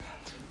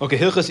Okay,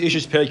 Hilchas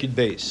Ishus Perikid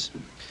Beis.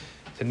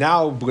 So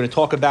now we're going to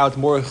talk about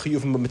more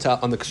chiyuv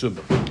on the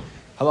ksuba.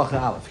 Halacha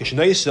Aleph.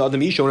 Kishnayis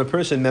Adam Isha,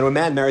 when a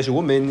man marries a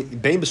woman,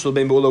 bein b'sul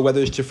bein b'ula,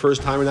 whether it's her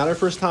first time or not her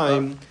first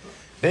time,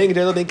 bein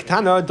gedela bein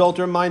ketana, adult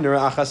or minor,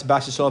 achas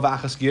basisol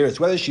v'achas geretz,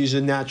 whether she's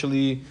a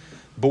naturally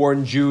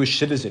born Jewish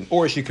citizen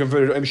or she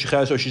converted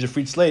or she's a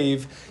freed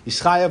slave,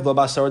 Yischayev lo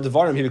basar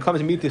dvarim, he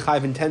becomes immediately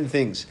chayev in 10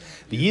 things.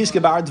 The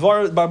Yizke bar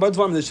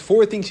dvarim, there's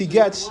 4 things he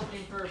gets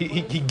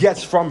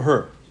from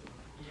her.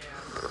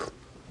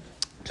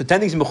 So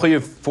 10 things he's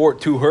mechayev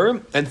to her,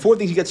 and 4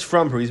 things he gets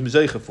from her. He's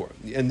mezeicha for,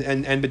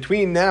 and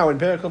between now and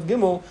Perek of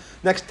Gimel,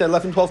 next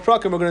 11 and 12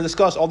 prakim, we're going to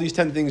discuss all these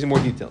 10 things in more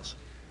details.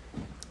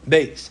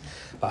 Base,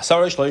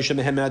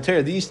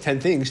 these 10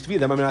 things to be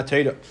them.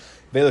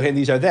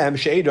 These are them.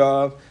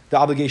 She'eda, the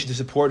obligation to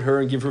support her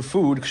and give her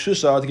food.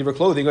 Ksusa, to give her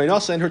clothing.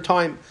 Oinasa, and her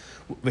time.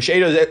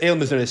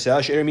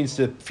 She'eda means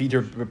to feed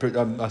her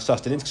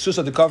sustenance.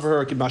 Ksusa, to cover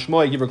her. Give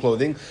her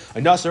clothing.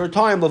 Oinasa, her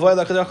time.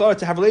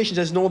 To have relations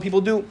as normal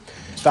people do.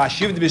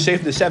 Vashiv, to be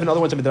safe. The 7 other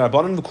ones are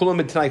midrabanan. V'kulam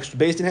mitanai.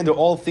 Based in hand, they're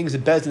all things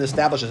that Bezdin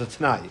establishes as a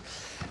tanai.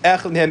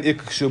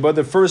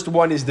 The first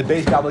one is the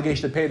basic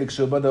obligation to pay the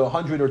ksuba, the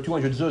 100 or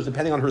 200 zuz,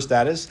 depending on her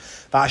status.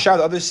 The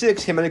other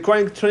 6, him and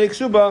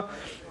ksuba,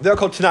 they're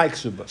called tanai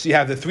ksuba. So you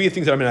have the 3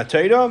 things that are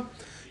minatayda,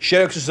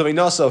 share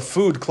ksuba,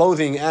 food,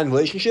 clothing, and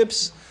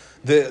relationships.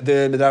 The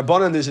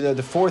darbanan is the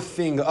 4th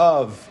thing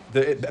of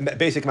the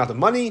basic amount of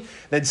money.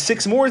 Then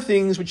 6 more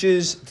things, which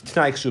is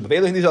tanai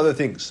ksuba. These other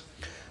things.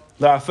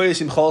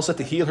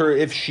 To heal her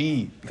if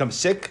she becomes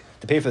sick,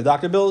 to pay for the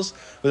doctor bills,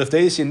 but if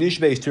they see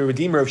nishbeis to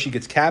redeem her if she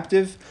gets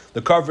captive,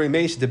 the covering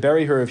mace to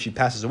bury her if she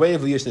passes away,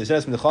 and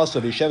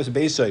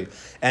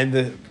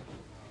the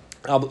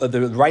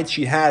rights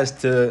she has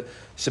to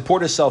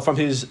support herself from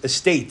his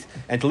estate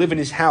and to live in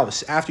his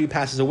house after he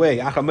passes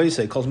away. As long as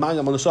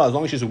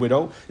she's a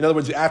widow, in other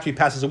words, after he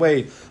passes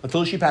away,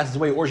 until she passes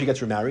away or she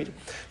gets remarried.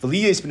 And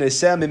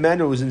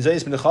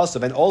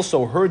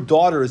also her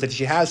daughters that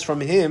she has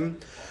from him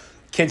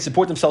can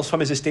support themselves from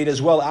his estate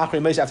as well after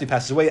he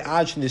passes away,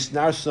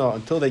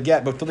 until they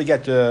get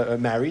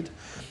married.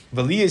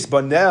 It's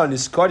funny that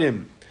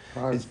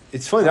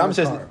Ram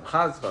says.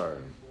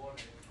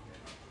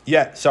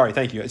 Yeah, sorry,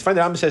 thank you. It's funny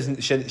that Ram says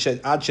which is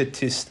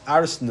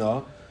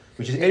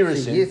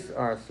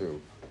Erisin.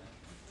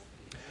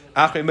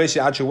 What?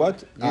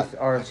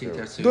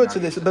 Good. So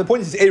the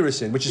point is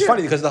Erisin, which is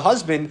funny because the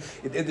husband,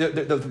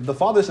 the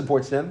father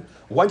supports them.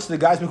 Once the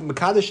guys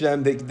mekadosh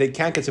them, they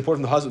can't get support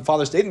from the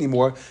father's estate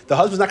anymore. The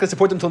husband's not going to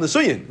support them until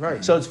Nisuyin.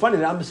 Right. So it's funny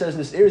that Amba says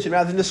this Erisin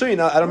rather than Nisuyin.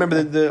 I don't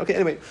remember the. Okay,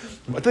 anyway,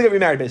 until they get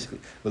remarried, basically.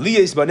 The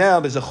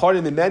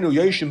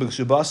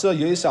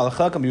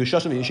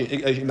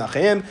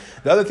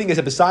other thing is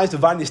that besides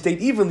dividing the estate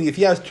evenly, if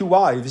he has 2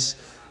 wives,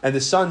 and the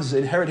sons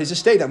inherit his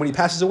estate, that when he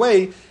passes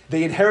away,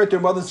 they inherit their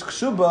mother's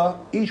ksuba,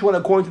 each one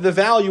according to the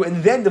value,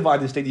 and then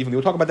divide the estate evenly.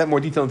 We'll talk about that in more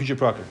detail in future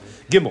program.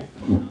 Gimel.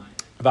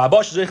 What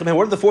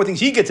are the 4 things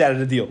he gets out of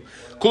the deal?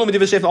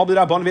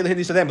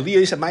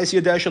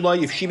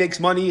 If she makes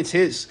money, it's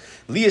his.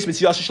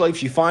 If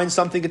she finds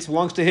something, it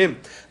belongs to him.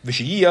 And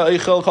he's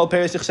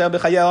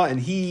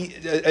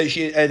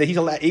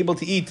able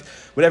to eat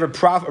whatever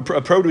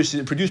produce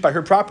produced by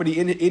her property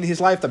in his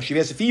lifetime. If she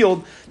has a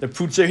field, the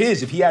fruits are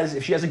his. If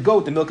she has a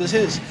goat, the milk is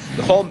his.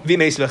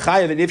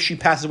 And if she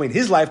passes away in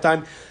his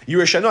lifetime,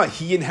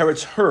 he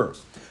inherits her.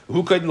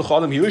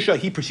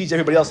 He precedes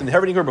everybody else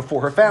inheriting her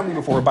before her family,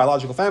 before her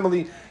biological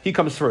family. He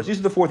comes first. These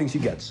are the 4 things he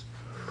gets.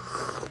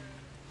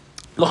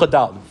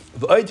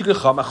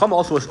 Chacham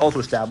also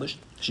established.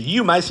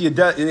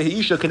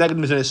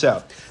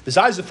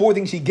 Besides the 4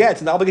 things he gets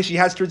and the obligation he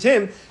has towards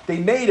him, they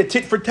made a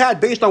tit for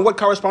tat based on what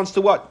corresponds to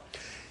what.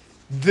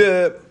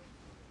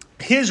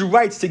 His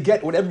rights to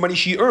get whatever money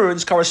she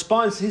earns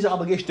corresponds to his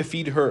obligation to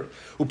feed her.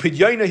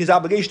 His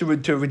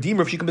obligation to redeem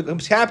her if she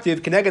becomes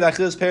captive. That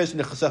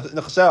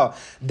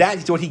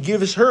is what he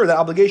gives her. That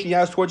obligation he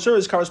has towards her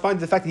is corresponding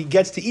to the fact that he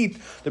gets to eat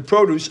the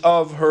produce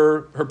of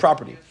her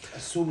property.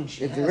 Assuming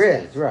she has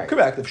that. Right.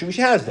 Correct. Assuming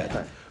she has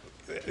that.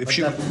 If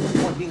she,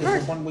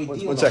 one way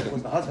deal. 1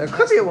 second. It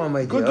could be a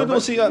one-way deal. Good.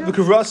 We'll see.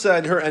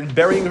 And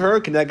burying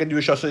her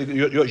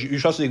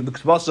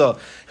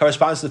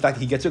corresponds to the fact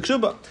that he gets a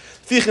ksuba.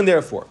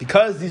 Therefore,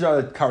 because these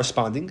are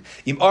corresponding,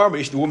 the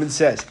woman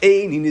says,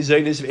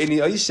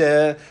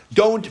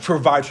 "Don't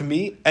provide for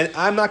me, and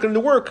I'm not going to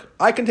work.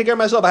 I can take care of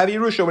myself. I have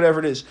Yerusha, whatever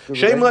it is."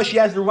 Shameless. She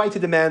has the right to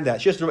demand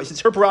that. She has the right. It's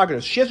her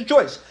prerogative. She has a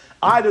choice.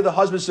 Either the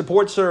husband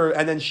supports her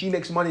and then she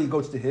makes money,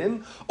 goes to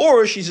him,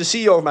 or she's a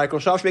CEO of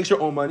Microsoft, she makes her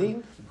own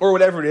money, or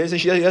whatever it is, and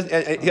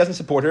he doesn't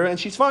support her, and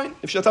she's fine.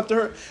 If that's up to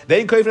her.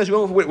 We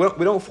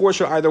don't force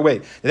her either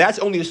way. That's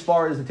only as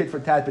far as the tit for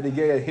tat, but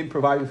him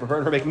providing for her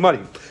and her making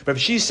money. But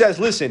if she says,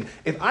 listen,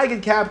 if I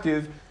get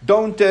captive,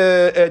 don't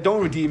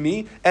redeem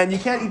me, and you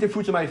can't eat the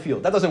fruits of my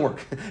field, that doesn't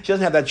work. She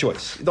doesn't have that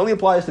choice. It only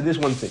applies to this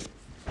one thing.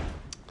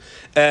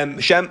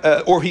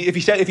 If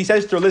he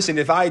says to her, listen,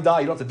 if I die,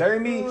 you don't have to bury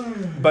me,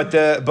 but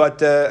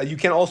you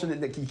can't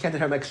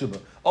inherit my ksuba.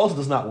 Also,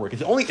 does not work.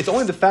 It's only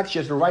the fact she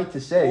has the right to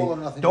say,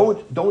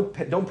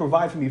 don't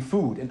provide for me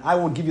food, and I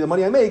won't give you the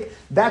money I make.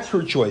 That's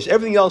her choice.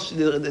 Everything else,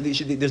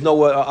 there's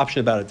no option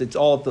about it. It's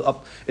all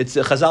up. It's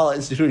Chazal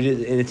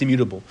instituted and it's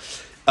immutable.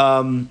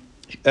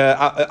 If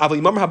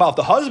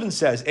the husband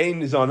says, I'm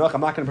not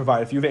going to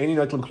provide for you, I'm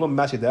not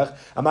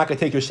going to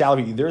take your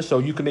salary either, so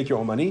you can make your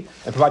own money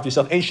and provide for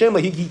yourself. And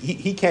Shemla,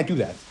 he can't do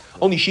that.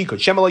 Only she could.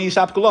 Maybe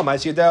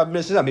she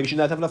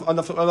doesn't have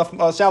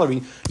enough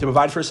salary to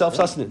provide for herself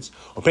sustenance.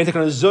 Because of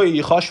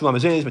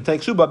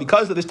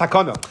this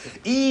takana,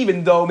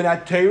 even though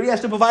Minat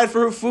has to provide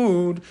for her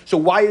food, so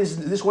why is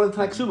this one of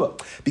the Tanakh?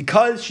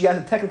 Because she has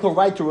a technical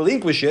right to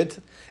relinquish it,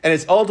 and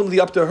it's ultimately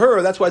up to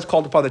her. That's why it's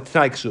called upon the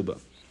Tanakh.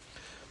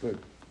 Good.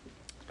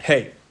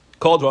 Hey,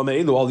 called all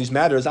these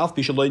matters, even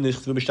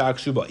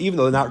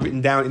though they're not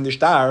written down in the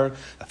shtar,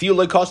 I feel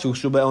like even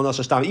if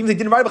they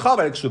didn't write a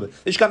ksuba,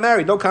 they just got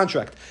married, no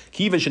contract.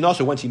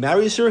 Once he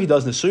marries her, he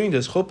does nisuin,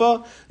 does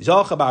chuppah,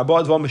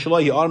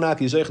 he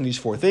automatically is in these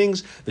 4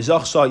 things. And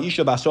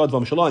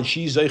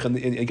she's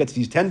and gets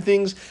these 10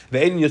 things.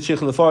 You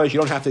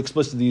don't have to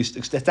explicitly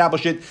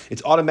establish it;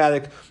 it's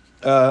automatic.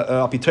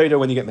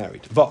 When you get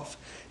married. Vav.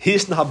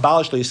 If the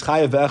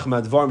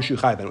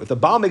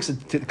Baal makes a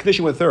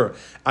condition with her,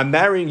 I'm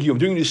marrying you, I'm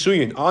doing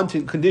nisuyin on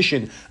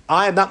condition,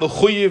 I am not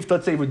mechuyev,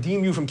 let's say,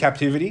 redeem you from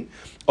captivity.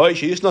 And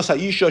she makes a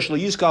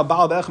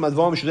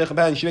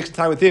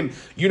time with him,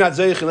 you're not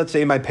zeich, let's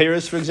say in my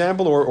Paris, for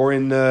example, or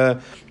in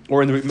the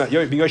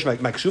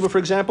Ksuba, for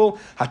example,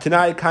 the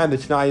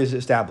Tanai is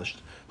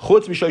established. The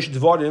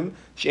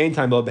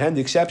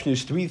exception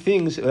is 3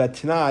 things that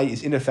Tanai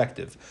is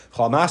ineffective.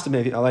 If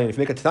you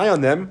make a Tanai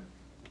on them,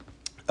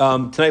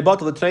 Tanai batal,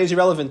 the Tanai is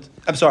irrelevant.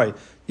 I'm sorry.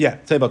 Yeah,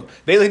 Tanai batal.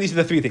 Basically, these are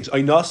the 3 things.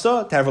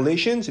 Oinasa, to have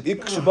relations.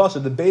 If so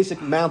the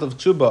basic amount of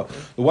ksuba,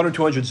 the 1 or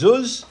 200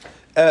 zuz.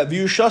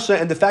 V'yushasa,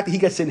 and the fact that he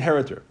gets to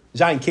inherit her.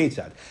 Zayin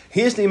Ketzad.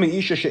 Here's the name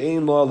Isha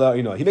She'ein Law.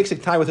 He makes a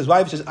time with his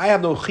wife. He says, I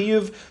have no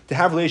chiyuv to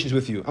have relations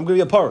with you. I'm going to be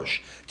a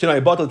parish.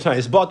 Tanai batal, Tanai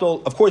is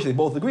batal. Of course, they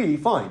both agree.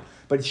 Fine.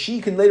 But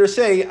she can later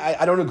say,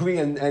 I don't agree,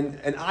 and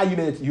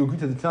you agree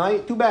to the Tanai.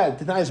 Too bad.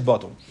 The Tanai is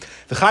bottom.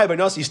 The Chayav by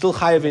Nasi is still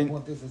Chayav in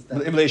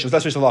relations.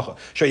 That's Halacha.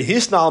 Show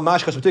Hisnal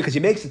Mashkas because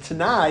he makes the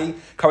Tanai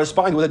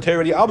correspond with the Torah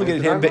already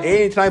obligated him. But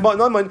any Tanai bought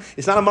Naman,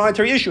 it's not a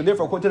monetary issue.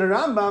 Therefore, according to the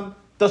Rambam,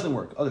 doesn't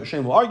work. Other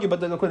Shem will argue, but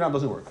then according to the Rambam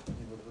doesn't work.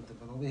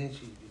 But over here,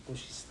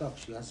 because she's stuck,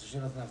 she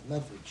doesn't have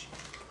leverage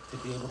to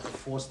be able to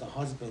force the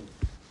husband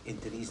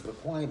into these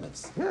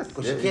requirements. Yes.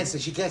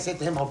 Because she can't say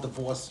to him, I'll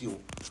divorce you.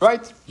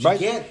 Right. She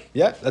can't.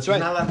 Yeah, that's right.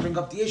 She's not allowed to bring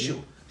up the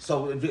issue.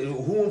 So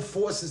who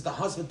enforces the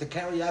husband to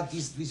carry out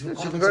these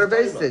requirements? She can go to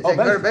Beis Din. Go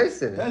to Beis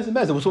Din. That's the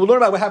message. So we'll learn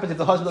about what happens if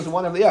the husband doesn't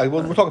want to. Yeah,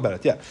 we'll talk about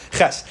it. Yeah.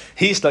 Ches.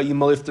 He makes a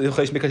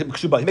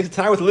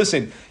Tanai with,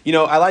 listen,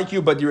 I like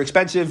you, but you're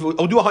expensive.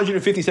 I'll do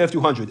 150 instead of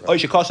 200. Or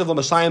he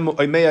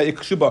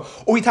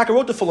take a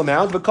wrote the full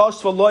amount,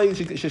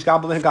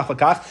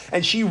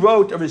 and she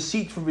wrote a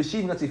receipt for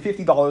receiving, let's say,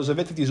 $50 of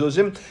it, 50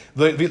 zuzim.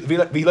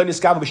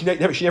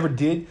 But she never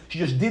did. She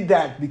just did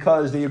that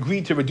because they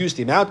agreed to reduce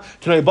the amount.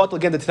 Tanai batal,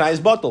 again, the Tanai is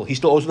batal. He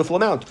still owes the full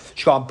amount.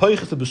 Chazal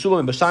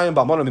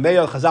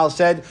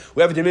said,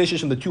 whoever diminishes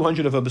from the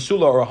 200 of a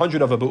basula or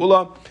 100 of a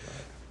beula,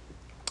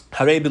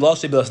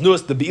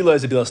 the beila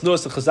is a bilas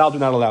nus. The Chazal do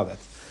not allow that.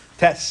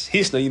 Tes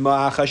hisna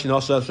ima achash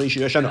nasa.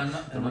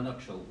 In a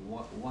nutshell,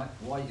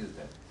 why is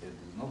that? There's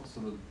no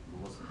sort of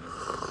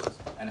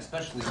and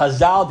especially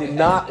Chazal did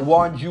not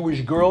want Jewish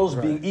girls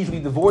being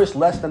easily divorced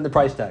less than the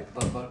price tag.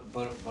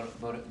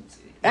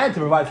 And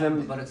to provide for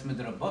them. But it's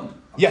midrabban.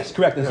 Yes,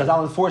 correct. And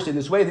Chazal enforced it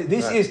this way.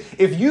 This is,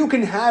 if you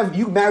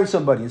marry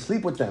somebody and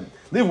sleep with them,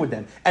 live with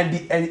them, and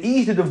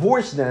easy to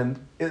divorce them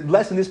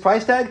less than this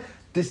price tag,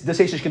 the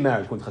Seish can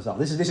marry, according to Chazal.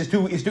 This is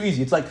too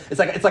easy. It's like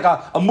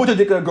a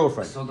mutadika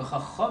girlfriend. So the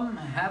Chacham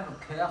have a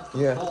kayach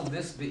to call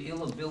this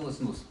be'ilah bilas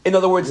nus. In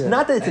other words,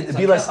 not that it's a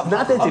bilas,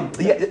 not that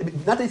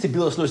it's a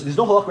bilas nus. There's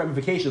no halakha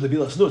ramification of the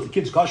bilas nus. The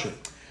kid's kosher.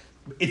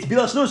 It's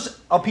bilas nus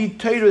up to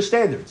Torah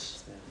standards.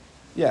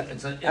 Yeah,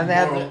 it's an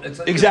immoral,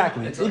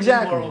 exactly. It's an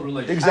immoral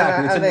relationship.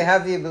 Exactly. And they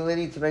have the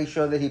ability to make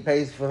sure that he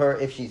pays for her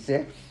if she's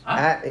sick.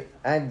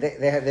 And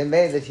they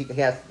made that he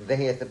has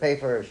to pay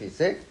for her if she's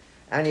sick,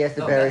 and he has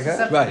to bury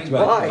her. Right.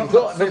 Why?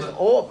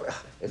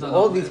 It's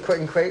all these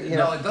crazy.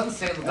 No, it doesn't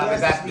say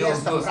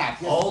that.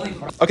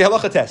 Okay,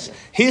 halacha test.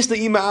 Here's the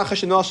ima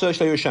achash nasa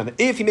shleyoshana.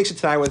 If he makes a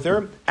tie with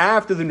her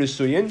after the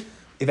nisuyin,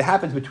 if it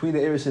happens between the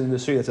Eris and the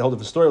Nisuyin, that's a whole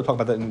different story. We'll talk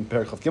about that in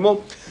Perek Chav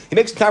Gimel. He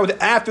makes a tie with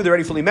it after they're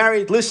already fully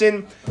married.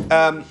 Listen,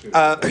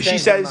 she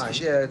says,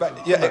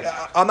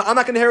 I'm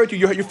not going to inherit you.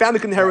 Your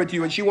family can inherit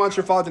you, and she wants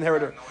her father to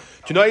inherit her.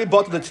 Tanai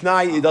but the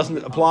Tanai, it doesn't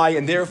apply,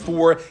 and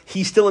therefore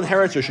he still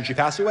inherits her should she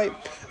pass away.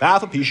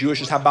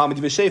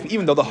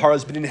 Even though the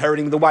husband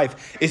inheriting the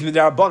wife is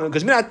Midarabbanan,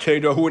 because Minat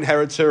Teda, who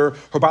inherits her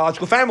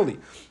biological family.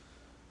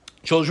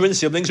 children,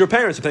 siblings, or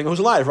parents, depending on who's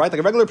alive, right? Like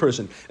a regular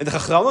person. And the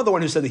Chacham, the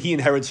one who said that he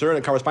inherits her, and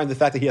it corresponds to the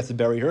fact that he has to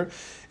bury her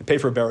and pay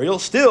for her burial.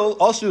 Still,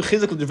 also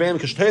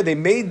they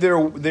made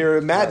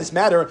this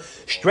matter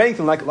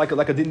strengthened like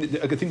a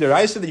thing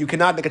that you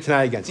cannot make a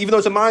Tanai against, even though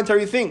it's a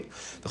monetary thing.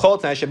 The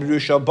Chol Tanai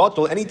Shebirusha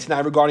Batal, any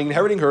Tanai regarding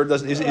inheriting her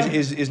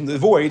is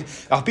void.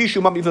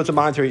 Even though it's a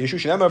monetary issue.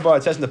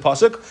 It says in the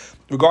pasuk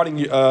regarding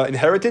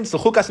inheritance, the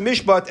Chukas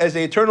Mishpat as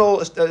the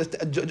eternal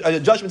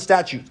judgment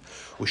statute.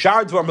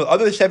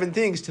 Other 7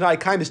 things, Tanai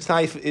Kaim is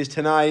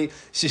Tanai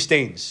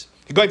sustains.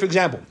 Going, for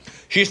example,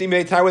 she's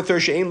made Tanai with her,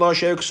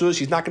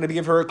 she's not going to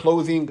give her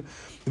clothing,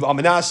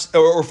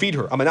 or feed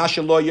her.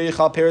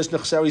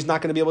 He's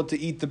not going to be able to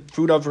eat the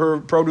fruit of her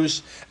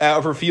produce,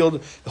 of her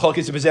field.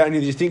 Any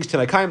of these things,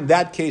 Tanai Kaim,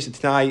 that case, the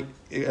Tanai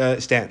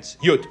stands.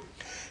 Yud.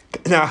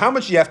 Now, how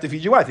much do you have to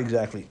feed your wife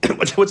exactly?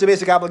 What's the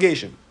basic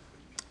obligation?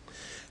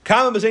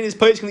 How much does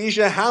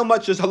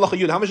halacha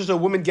yud? How much does a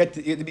woman get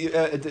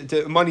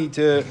to money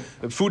to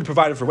food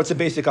provided for? What's the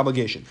basic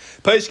obligation?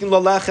 They give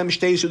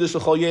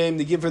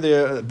her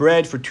the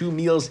bread for 2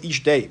 meals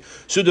each day.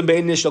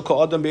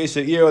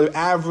 The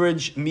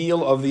average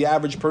meal of the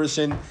average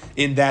person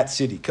in that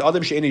city.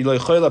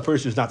 A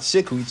person who's not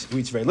sick, who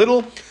eats very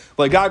little,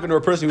 or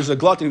a person who's a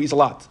glutton who eats a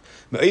lot.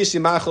 And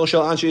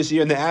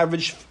the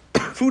average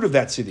food of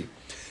that city.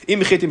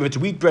 If it's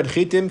wheat bread,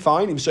 chitim,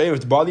 fine. If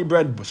it's barley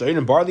bread,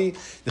 and barley.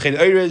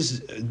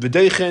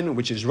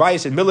 Which is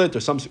rice and millet,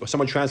 or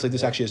someone translate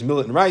this actually as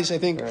millet and rice, I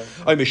think.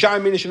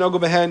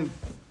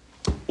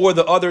 Or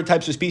the other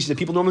types of species that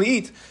people normally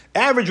eat.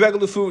 Average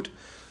regular food.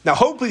 Now,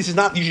 hopefully, this is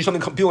not usually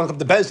something people want to come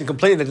to Bez and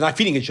complain that they're not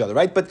feeding each other,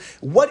 right? But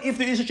what if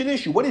there is such an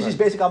issue? What is his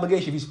basic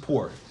obligation if he's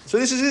poor? So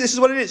this is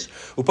what it is.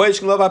 He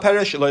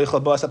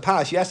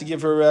has to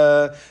give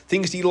her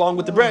things to eat along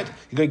with the bread.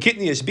 You're going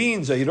kidneys,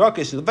 beans,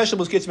 yirakis,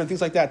 vegetables, and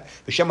things like that.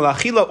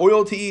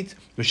 Oil to eat.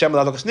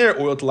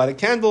 Oil to light a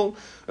candle,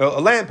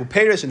 a lamp,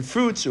 pears and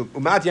fruits,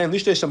 some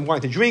wine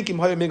to drink.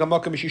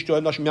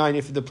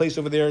 If the place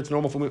over there, it's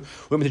normal for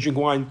women to drink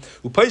wine.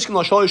 On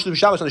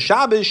the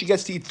Shabbos, she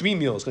gets to eat 3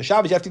 meals. On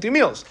Shabbos, you have to eat 3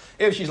 meals.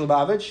 If she's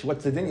Lubavitch,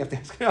 what's the thing? You have to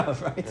ask her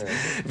off, right?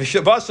 At the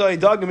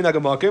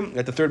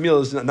 3rd meal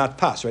is not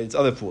pas, right? It's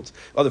other food.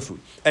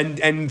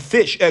 And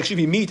fish,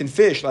 meat and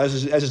fish,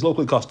 as is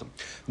locally custom.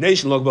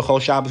 Besides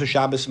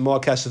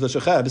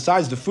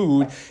the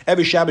food,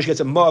 every Shabbos gets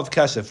a ma of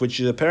kesef,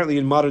 which is apparently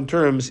in modern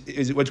terms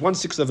is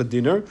 1/6 of a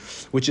dinner,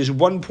 which is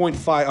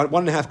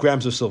 1.5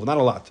 grams of silver, not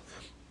a lot.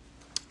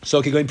 So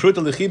okay, going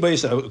pruta lechiba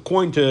is a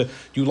coin to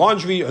do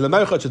laundry, or the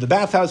mercha to the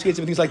bathhouse gates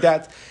and things like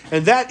that,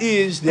 and that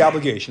is the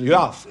obligation. You're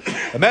off.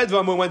 When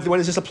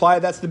does this apply?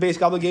 That's the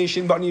basic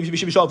obligation. But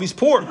if he's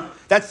poor,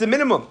 that's the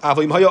minimum.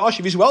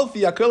 If he's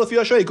wealthy,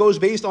 it goes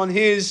based on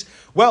his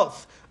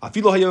wealth.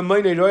 Even if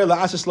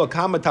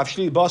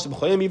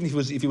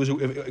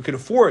he could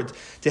afford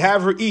to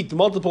have her eat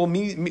multiple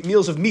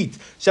meals of meat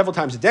several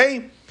times a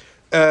day.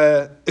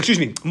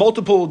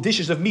 Multiple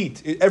dishes of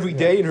meat every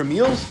day in her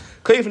meals.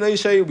 We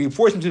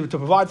force him to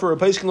provide for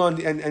her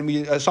and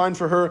we assign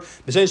for her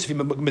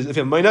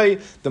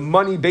the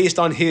money based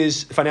on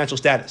his financial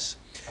status.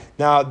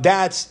 Now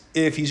that's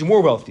if he's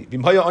more wealthy.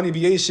 What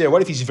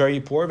if he's very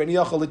poor? He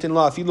can't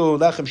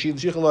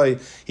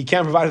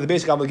provide her the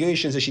basic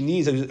obligations that she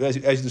needs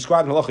as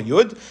described in Halacha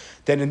Yud.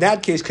 Then in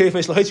that case, we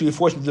would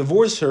force him to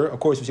divorce her. Of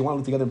course, if they want to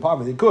live together in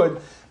poverty, they could.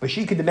 But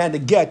she could demand a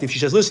get if she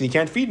says, "Listen, you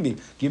can't feed me.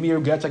 Give me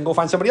your get. I can go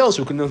find somebody else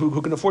who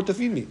can afford to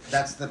feed me."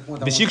 That's the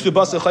point.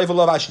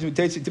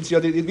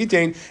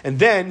 And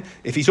then,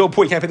 if he's so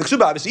poor, he can't pay the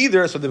ksuba obviously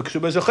either. So the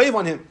ksuba is a chayv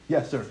on him.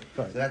 Yes, sir.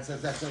 So that's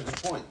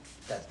the point.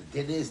 That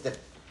the din is that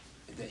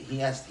he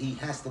has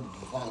to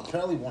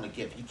voluntarily want to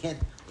give. You can't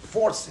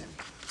force him.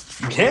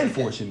 You can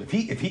force him if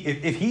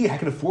he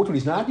can afford when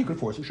he's not. You can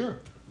force him, sure.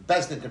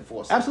 Bezdin can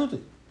force him.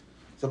 Absolutely.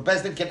 So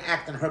Bezdin can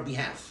act on her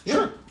behalf.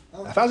 Sure.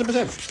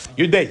 1,000%.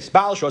 You'd base.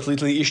 What if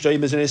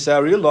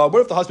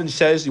the husband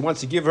says he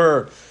wants to give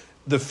her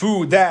the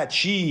food that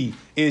she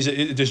is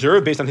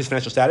deserved based on his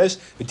financial status?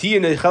 She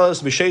can eat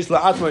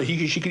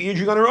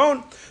drink on her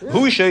own.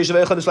 He'll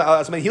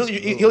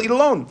eat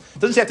alone.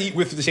 Doesn't have to eat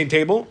with the same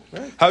table.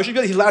 Right. How should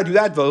he's allowed to do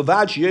that?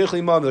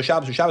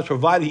 Shabbos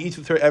provided he eats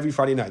with her every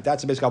Friday night.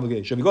 That's the basic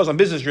obligation. If he goes on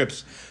business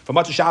trips from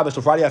Matzah Shabbos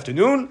to Friday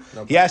afternoon,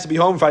 he has to be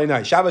home Friday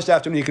night. Shabbos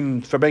afternoon he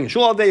can bring a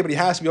shul all day, but he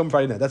has to be home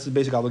Friday night. That's the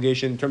basic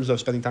obligation in terms of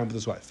spending time with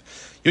his wife.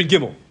 Yud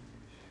Gimel.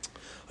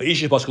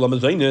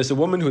 A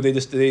woman who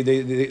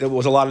there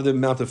was a lot of the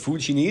amount of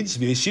food she needs,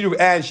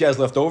 and she has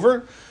left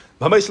over.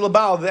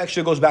 The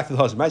extra goes back to the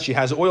husband, right? She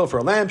has oil for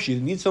a lamp, she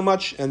didn't need so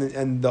much,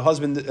 and the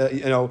husband,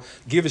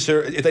 gives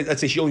her.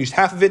 Let's say she only used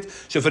half of it.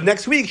 So for the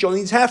next week, she only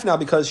needs half now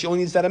because she only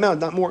needs that amount,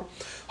 not more.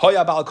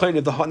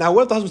 Now,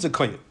 what if the husband's a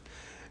kohen?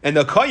 And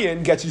the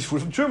kohen gets his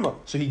food from truma,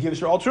 so he gives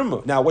her all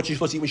truma. Now, what's she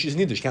supposed to eat when she's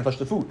needed? She can't touch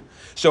the food.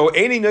 So,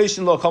 he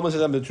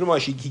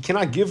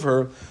cannot give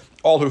her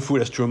all her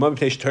food as truma.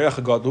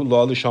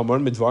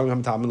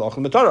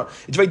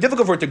 It's very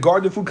difficult for her to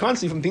guard the food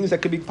constantly from things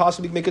that could be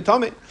possibly make a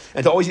tummy,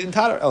 and to always eat in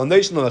tatter. Even the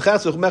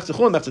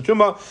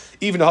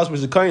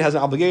husband, the kohen, has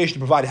an obligation to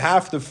provide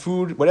half the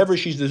food, whatever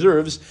she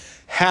deserves.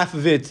 Half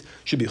of it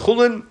should be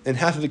chulin, and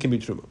half of it can be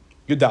truma.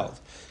 Yudalad.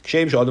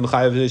 Just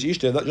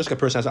like a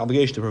person has an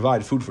obligation to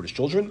provide food for his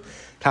children,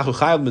 he has an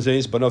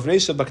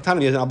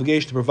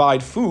obligation to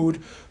provide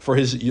food for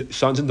his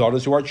sons and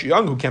daughters who are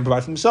young, who can't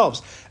provide for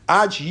themselves.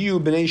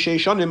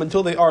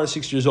 Until they are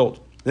 6 years old.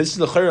 This is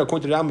the chayra,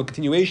 according to the Rambam,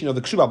 continuation of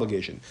the ksub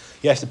obligation.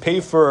 He has to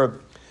feed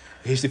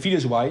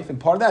his wife,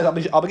 and part of that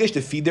is obligation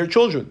to feed their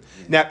children.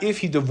 Now, if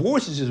he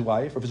divorces his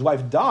wife, or if his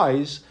wife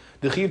dies,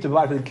 the chiyuv to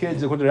provide for the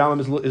kids, according to the Rambam,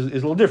 is a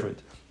little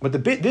different.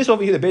 But this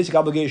over here, the basic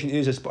obligation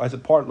is as a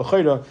part,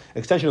 l'chayra,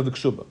 extension of the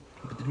ksuba.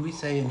 But didn't we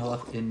say in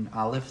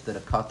Aleph that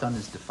a katan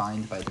is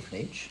defined by the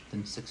age,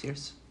 then 6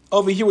 years?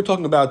 Over here, we're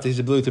talking about his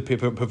ability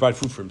to provide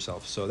food for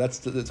himself. So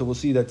so we'll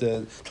see that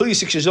until he's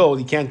 6 years old,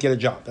 he can't get a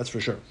job. That's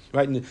for sure,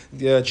 right? And,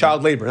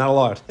 child labor, not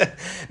allowed.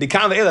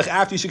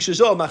 After he's 6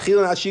 years old, you have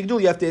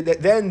to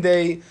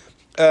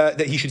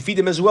that he should feed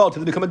them as well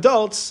till they become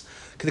adults.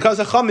 Because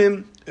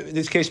in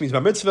this case means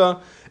bar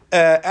mitzvah.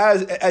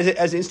 As a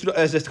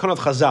takana of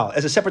Chazal,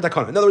 as a separate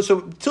takana. In other words,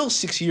 so till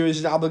 6 years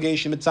is an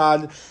obligation,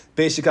 mitzad,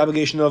 basic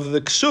obligation of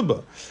the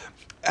ksuba.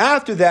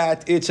 After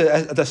that, it's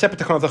a separate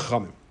takana of the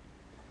Chachamim.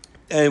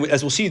 And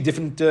as we'll see,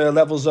 different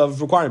levels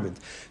of requirement.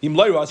 So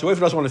if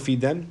he doesn't want to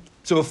feed them,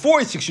 so before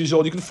he's 6 years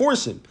old, you can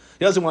force him.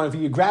 He doesn't want to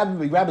feed you,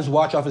 grab his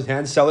watch off his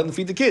hand, sell it, and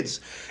feed the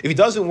kids. If he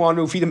doesn't want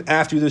to feed them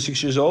after they're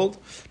 6 years old,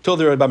 till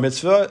they're bar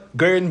mitzvah,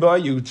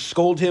 you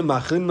scold him,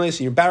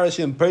 you embarrass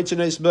him,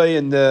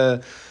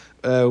 and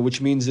which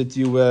means that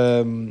you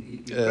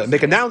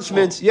make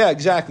announcements. Yeah,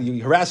 exactly.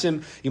 You harass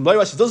him. He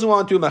doesn't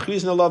want to.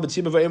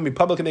 We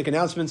publicly make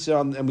announcements,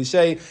 and we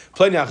say,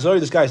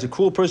 this guy is a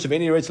cruel person. If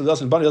any rates, he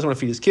doesn't want to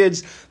feed his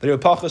kids.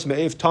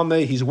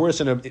 He's worse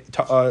than a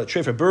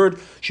treif bird,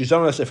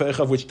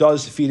 which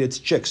does feed its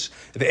chicks.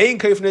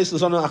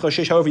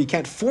 However, you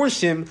can't force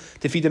him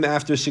to feed them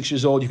after 6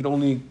 years old. You can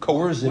only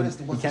coerce him.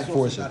 You can't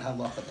force him.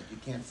 You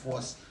can't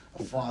force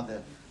a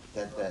father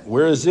that.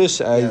 Where is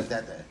this?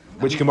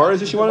 Which Gemara is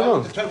this you want to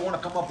know? I want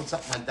to come up with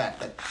something like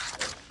that.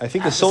 I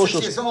think the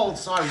social 6 years old,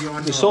 sorry, you're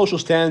on the social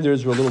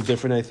standards were a little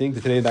different, I think,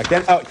 than today back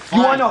then.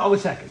 You want to know? Oh, a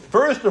second.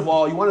 First of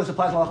all, you want to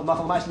supply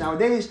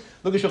nowadays.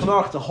 Look at Shulchan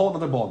Aruch. It's a whole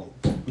other ballgame.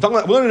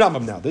 We're learning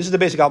Rambam now. This is the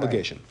basic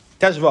obligation.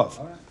 Tezvav.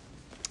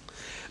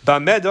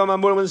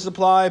 When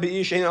supply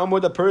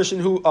a person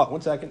who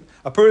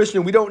a person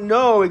who we don't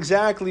know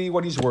exactly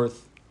what he's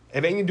worth.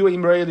 If any do it,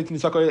 we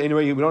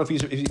don't know if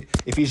he's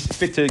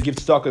fit to give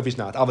tzedakah, if he's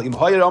not.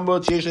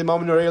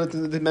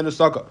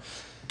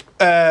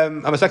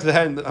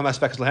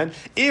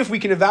 If we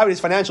can evaluate his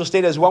financial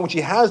state as one which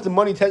he has the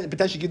money to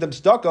potentially give them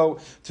tzedakah,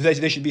 so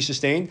they should be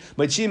sustained.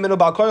 Then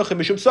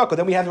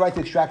we have the right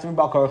to extract from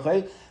Bal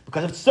Korach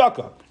because of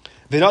tzedakah.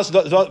 And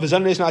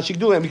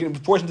we can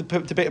force them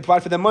to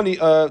provide for them money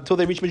till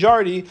they reach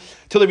majority,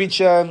 till they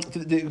become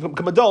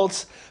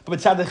adults. But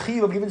it's the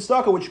chiv of giving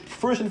tzedakah, which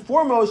first and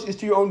foremost is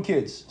to your own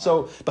kids.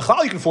 So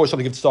b'chal you can force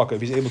someone to give tzedakah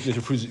if he's able to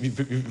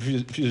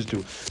refuses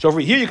to. So over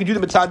here you can do the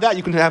mitzad that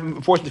you can have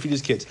him force him to feed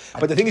his kids.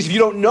 But the thing is, if you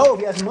don't know if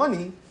he has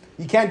money,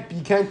 you can't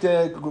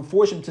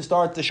force him to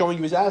start showing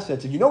you his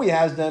assets. If you know he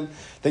has them,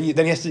 then he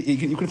has to.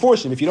 You can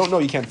force him. If you don't know,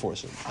 you can't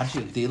force him.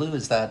 Actually, Dilu,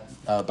 is that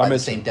by the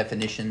same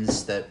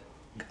definitions that?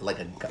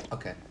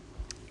 Okay.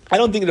 I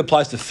don't think it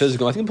applies to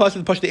physical. I think it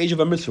applies to the age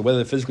of a mitzvah, whether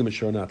they're physically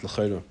mature or not.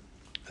 L'chayra.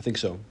 I think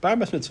so. Bar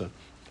mitzvah.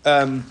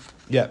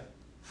 Yeah.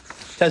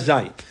 Tez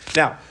zayin.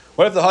 Now,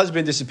 what if the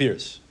husband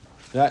disappears?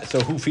 Yeah, so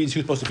who's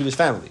supposed to feed his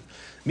family?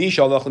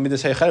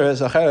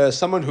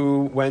 Someone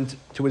who went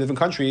to a different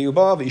country. The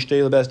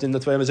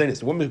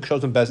woman who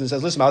shows him business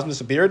says, "Listen, my husband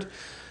disappeared.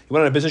 He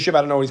went on a business trip. I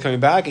don't know when he's coming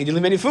back. He didn't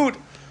leave any food.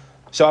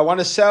 So I want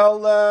to sell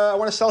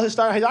his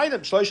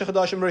items for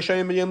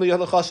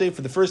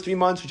the first 3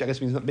 months, which I guess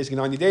means basically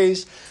 90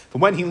 days. From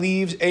when he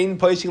leaves, we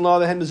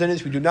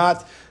do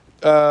not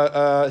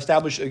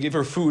give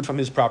her food from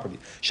his property.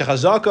 It's an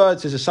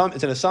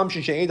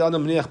assumption. He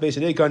doesn't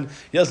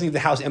leave the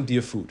house empty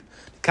of food.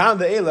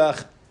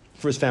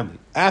 For his family.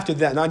 After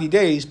that 90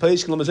 days,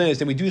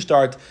 then we do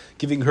start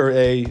giving her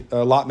a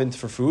allotment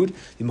for food.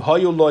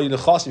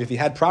 If he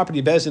had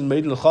property,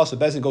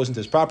 Bezin goes into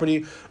his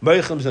property.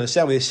 We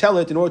sell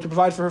it in order to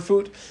provide for her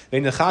food. You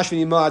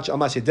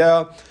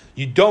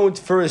don't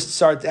first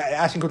start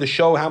asking her to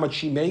show how much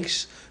she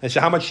makes and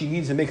so how much she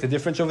needs to make the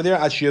difference over there.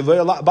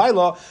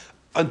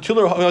 Until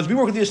we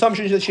work with the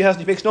assumption that she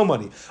makes no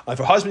money. If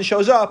her husband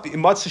shows up, if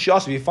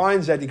he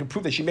finds that he can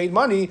prove that she made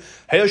money,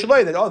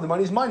 that the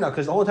money's mine now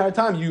because the whole entire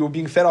time you were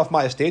being fed off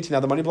my estate, so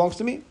now the money belongs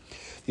to me.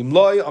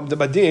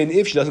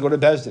 If she doesn't go to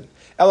Bezdin,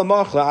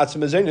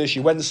 she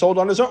went and sold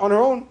on her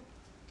own.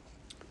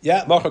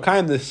 Yeah,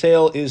 the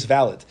sale is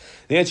valid.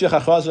 The answer you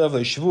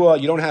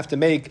don't have to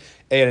make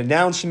an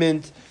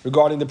announcement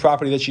regarding the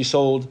property that she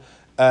sold.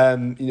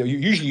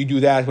 Usually you do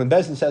that when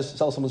Bezdin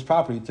sells someone's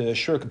property to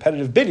assure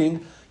competitive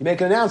bidding. You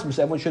make an announcement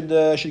so everyone should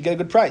get a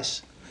good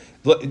price.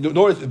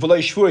 Nor she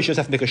doesn't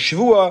have to make a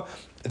shvua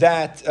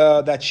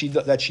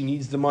that she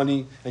needs the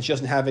money and she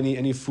doesn't have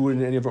any food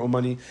and any of her own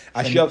money.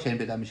 I'm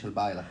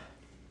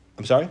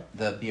sorry.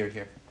 The beer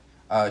here.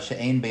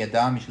 She'ein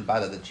be'adam mishel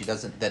baila,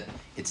 that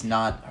it's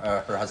not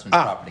her husband's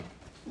property.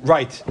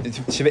 Right.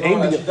 She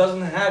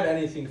doesn't have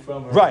anything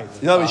from her. Right.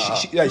 In other words,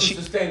 she right.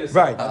 Exactly.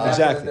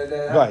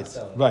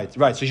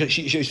 Right.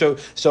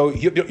 So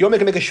you're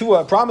making a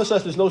shua. Promise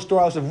us there's no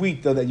storehouse of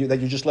wheat that you're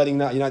just letting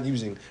you're not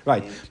using.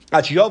 Right.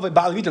 Until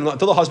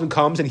the husband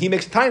comes and he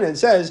makes a taina and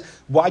says,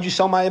 "Why'd you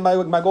sell my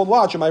gold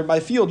watch or my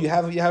field? You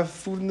have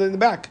food in the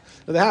back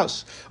of the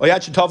house." Or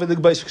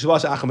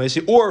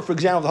for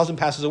example, the husband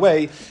passes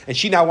away and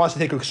she now wants to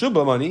take her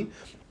ksuba money.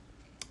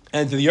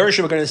 And to the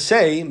Yerushim, we're going to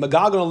say, you want to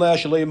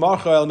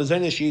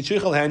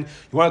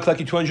collect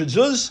your 200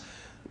 zuz?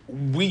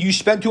 You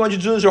spent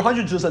 200 zuz or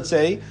 100 zuz, let's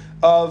say,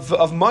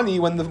 of money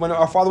when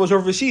our father was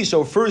overseas.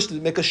 So first,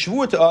 make a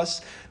shvur to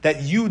us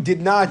that you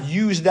did not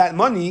use that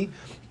money,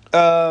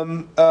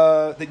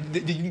 that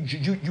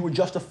you were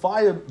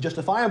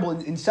justifiable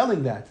in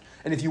selling that.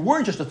 And if you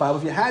weren't justifiable,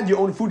 if you had your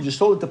own food, you just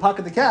sold it to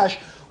pocket the cash,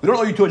 we don't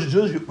owe you 200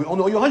 zuz, we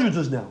only owe you 100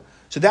 zuz now.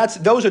 So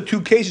those are two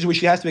cases where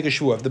she has to make a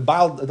shvur. If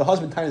the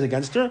husband ties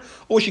against her,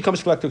 or she comes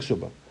to collect her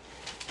ksuba.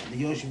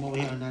 The Yoshim over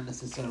here are not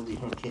necessarily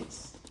her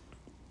kids.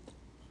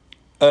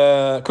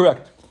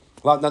 Correct.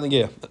 Nothing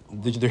here.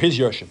 They're his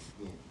Yoshim.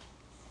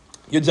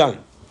 Yud Zayin.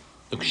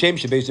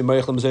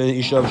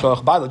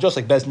 Just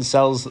like Bezdin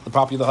sells the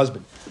property of the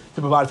husband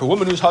to provide for a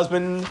woman whose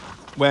husband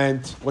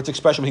went, what's the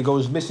expression when he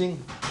goes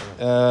missing?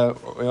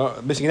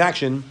 Missing in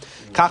action.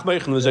 Similarly,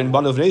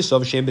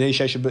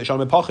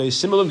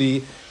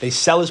 they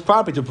sell his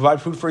property to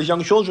provide food for his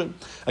young children.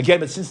 Again,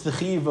 but since the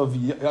chiv of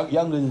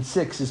younger than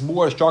 6 is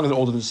more stronger than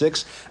older than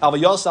 6,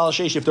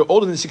 if they're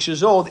older than 6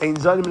 years old, you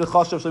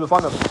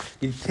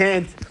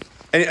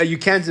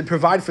can't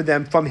provide for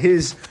them from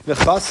his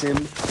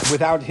nechasim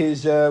without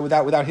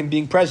him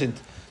being present.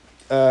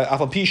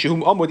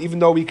 Even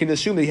though we can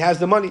assume that he has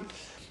the money.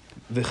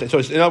 So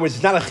in other words,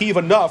 it's not a chiv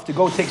enough to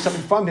go take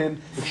something from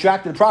him,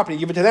 extract the property,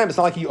 give it to them. It's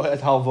not like he has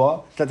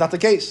halva. That's not the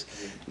case.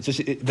 It's just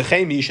the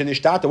chemish and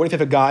ishtata. What if you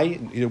have a guy,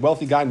 a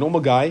wealthy guy,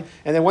 normal guy,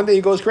 and then one day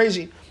he goes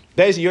crazy?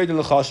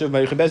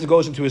 Bezin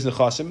goes into his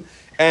nechasim,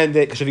 and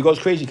because if he goes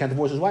crazy, he can't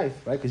divorce his wife,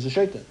 right? Because he's a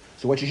shaitan.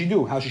 So what should she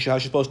do? How's she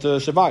supposed to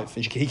survive?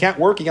 He can't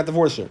work. He can't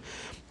divorce her.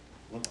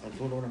 Well, I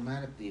thought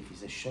automatically if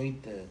he's a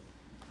shaitan,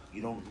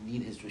 you don't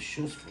need his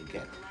reshus for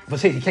get. But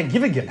say he can't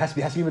give a get. It has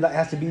to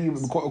be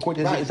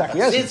according to his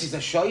acquiescence. Since he's a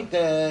shait,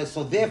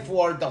 so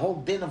therefore the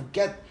whole din of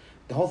get,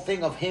 the whole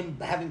thing of him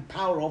having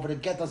power over the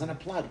get doesn't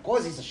apply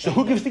because he's a shait. So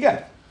who gives the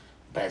get?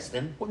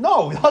 Bezdin. Well,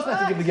 no, the husband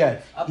has to give the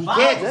get. He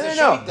can't.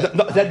 No.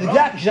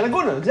 Exactly. She's not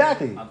gonna.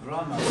 Exactly.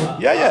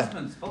 Yeah. The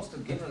husband's supposed to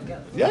give a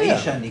get. Yeah.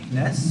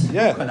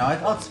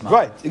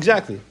 Right.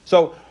 Exactly.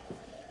 So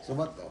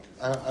what?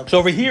 So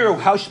over here,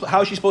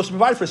 how's she supposed to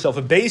provide for herself?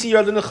 If Bezdin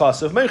Yard in the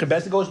Chas, if Meir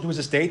Bezdin goes into his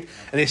estate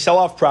and they sell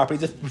off property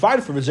to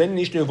provide for him, they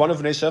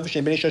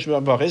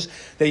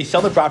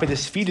sell the property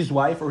to feed his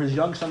wife or his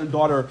young son and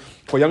daughter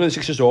who are younger than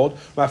 6 years old.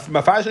 My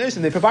father's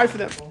and they provide for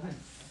them.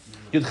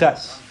 Yud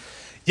Ches.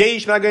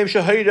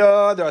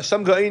 There are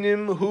some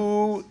Ga'inim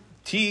who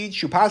teach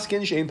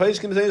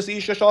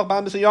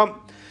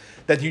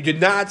that you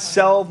did not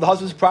sell the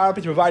husband's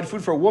property to provide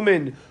food for a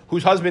woman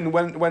whose husband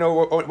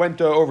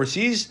went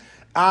overseas.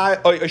 Or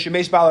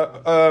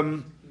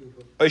the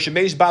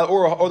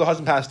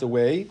husband passed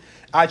away. In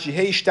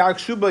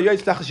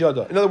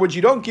other words,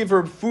 you don't give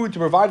her food to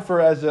provide for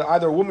as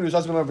either a woman whose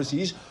husband went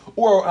overseas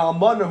or a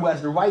almana who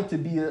has the right to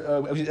be.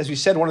 As we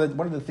said, one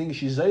of the things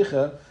she's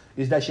zeicha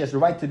is that she has the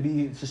right to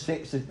be.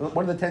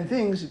 One of the 10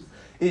 things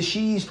is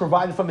she's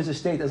provided from his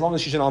estate as long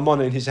as she's an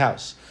almana in his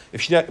house.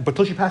 But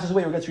till she passes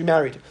away or gets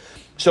remarried.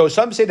 So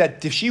some say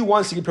that if she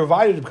wants to get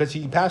provided because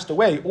he passed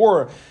away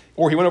or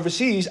he went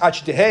overseas, only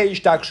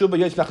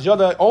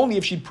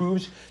if she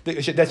proves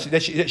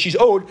that she's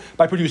owed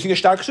by producing a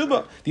shtar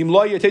ksuba. The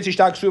employer takes a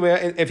shtar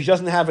ksuba, if he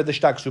doesn't have the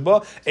shtar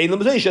ksuba, she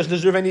doesn't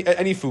deserve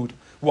any food.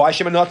 Why?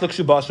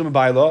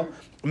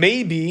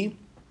 Maybe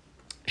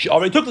she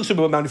already took the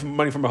ksuba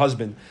money from her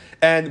husband,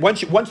 and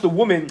once the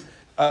woman,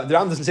 the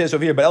Ram doesn't say this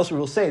over here, but elsewhere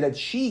will say that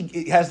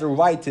she has the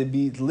right to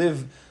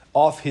live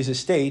off his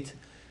estate.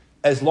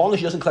 As long as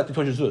she doesn't collect the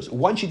 200 zuz.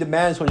 Once she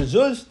demands 200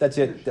 zuz, that's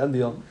it, done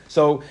deal.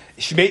 So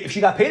if she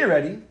got paid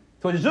already,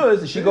 200 zuz,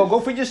 then she go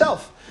feed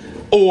yourself.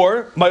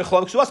 Or maybe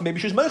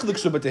she's meichel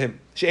ksuba to him.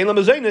 She ain't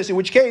lamazaynis, in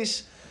which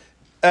case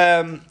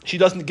she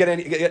doesn't get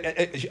any.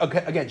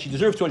 Again, she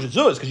deserves 200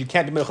 zuz because you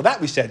can't be meichel that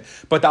we said.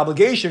 But the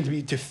obligation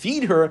to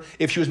feed her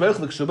if she was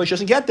meichel ksuba, she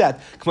doesn't get that.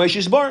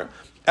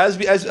 As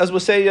we'll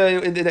say,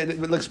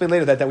 we'll explain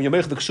later that when you're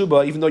meichel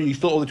ksuba, even though you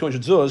still owe the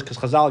 200 zuz, because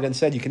Chazal again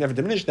said you can never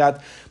diminish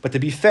that, but to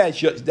be fed,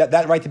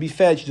 that right to be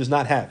fed, she does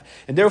not have.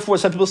 And therefore,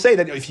 some people say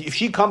that if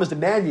she comes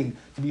demanding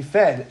to be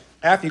fed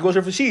after he goes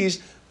overseas,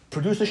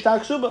 produce the shtar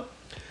ksuba.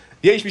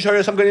 Yesh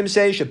Bishara, some going to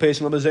say,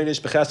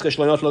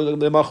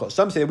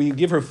 some say we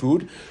give her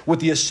food with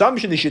the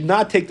assumption they should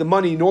not take the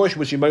money, nor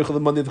should she the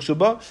money of the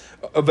ksuba.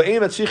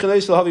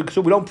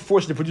 We don't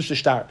force her to produce a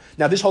star.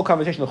 Now, this whole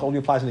conversation only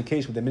applies in the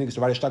case with the minhag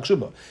to write a star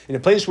ksuba. In a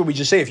place where we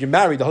just say, if you're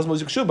married, the husband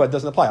was a ksuba, it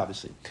doesn't apply,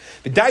 obviously.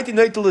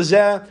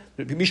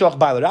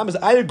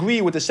 I agree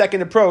with the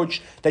second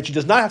approach that she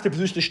does not have to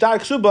produce the star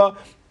ksuba.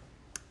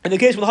 In the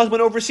case when the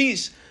husband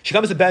overseas, she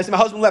comes to bed, my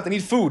husband left, I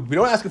need food. We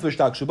don't ask her for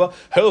shtak shuba.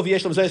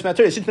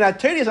 Since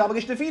Materi is an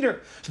obligation to feed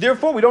her. So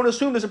therefore, we don't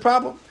assume there's a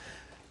problem.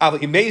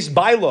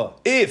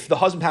 If the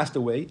husband passed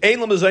away,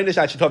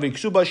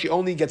 she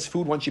only gets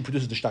food once she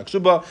produces the shtak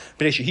shuba.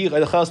 Because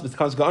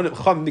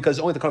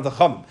only the kind of the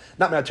chum,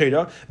 not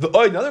Materi.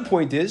 Another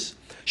point is,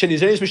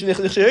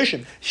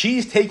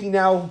 she's taking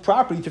now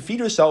property to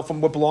feed herself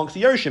from what belongs to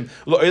Yerushim.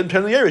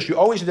 You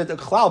always say that the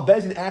Klal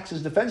Bezin acts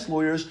as defense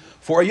lawyers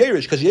for a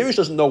Yerush, because Yerush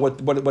doesn't know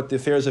what the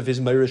affairs of his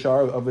Meirish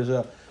are. Of his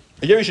a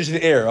Yerush is an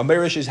heir. A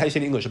Meirish is, how do you say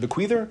in English, a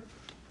bequeather?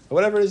 Or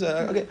whatever it is.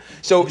 Okay.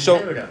 So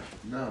inheritor,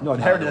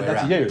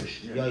 that's a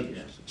Yerush.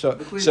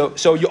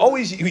 So you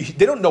always,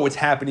 they don't know what's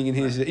happening in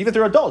his, even if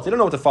they're adults, they don't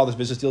know what the father's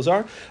business deals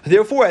are.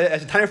 Therefore,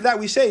 as a time for that,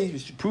 we say,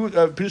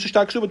 produce a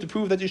shtak shuba to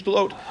prove that you're still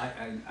owed.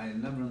 I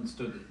never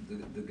understood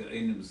the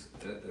Ge'enim's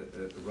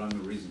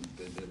Rambam reason.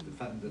 The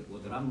fact that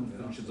what the Rambam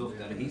finishes off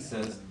that he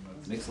says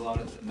makes a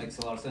lot of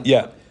sense.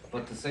 Yeah.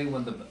 But to say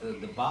when the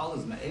Baal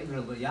is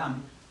Me'ever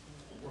L'Yam,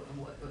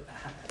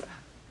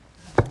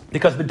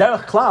 because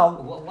b'derech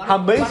klal,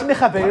 hameis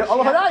mechaver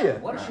al haraya.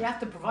 What does she have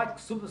to provide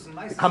ksubas and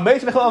nice?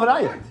 Hameis mechal al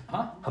haraya.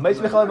 Huh? Hameis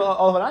mechal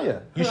al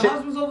haraya. Her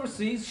husband's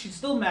overseas. She's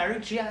still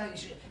married. He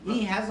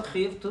has a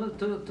chiv to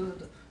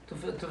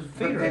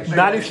feed her.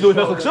 Not if she does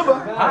mechal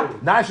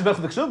ksuba. Not if she mechal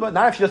ksuba.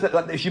 Not if she does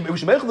that. If she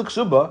mechal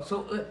ksuba.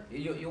 So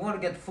you want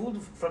to get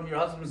food from your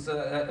husband's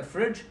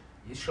fridge?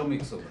 You show me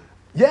ksuba.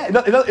 Yeah.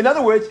 In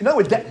other words, it's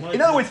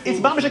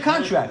mamash a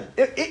contract.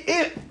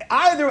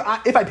 Either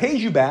if I paid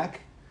you back.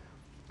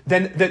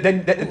 Then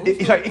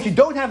sorry, if you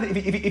don't have the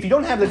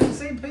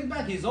same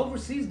payback, he's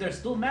overseas. They're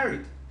still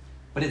married.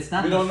 But it's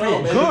not. We the don't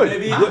know. fridge. Good.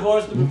 Maybe he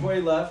divorced her before he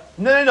left.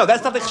 No.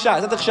 That's not the chash.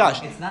 That's not the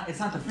chash.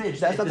 It's not the fridge.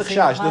 That's not the same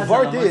chash. The applies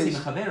vart on is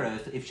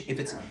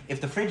if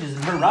the fridge is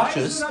in her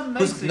rachas,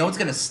 no one's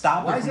going to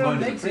stop her from going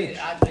to the fridge.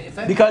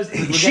 Because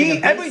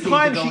every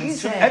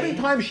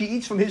time she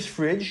eats from his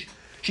fridge.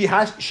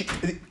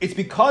 It's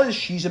because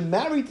she's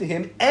married to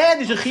him, and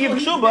there's a chiyuv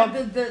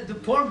ksuba. The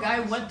poor guy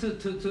went to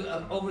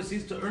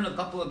overseas to earn a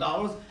couple of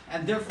dollars,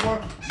 and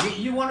therefore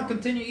you want to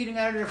continue eating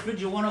out of their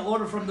fridge. You want to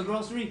order from the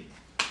grocery.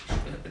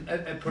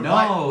 Provide a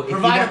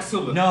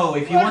ksuba. No,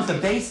 if you want the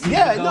base,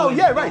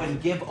 right.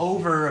 And give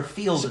over a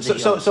field. In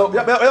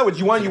other words,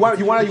 you want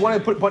to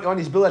put on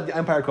his bill at the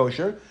Empire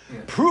Kosher.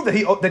 Yeah. Prove that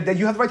that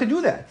you have the right to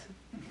do that.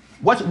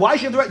 Why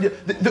should you have the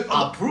right?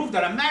 I'll prove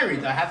that I'm married.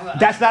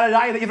 That's not a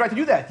lie that you have the right to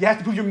do that. You have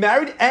to prove you're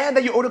married and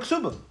that you owe a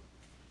ksuba.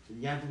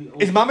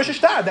 It's mamash a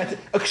star. That's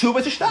a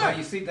ksuba is a star.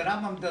 You see, the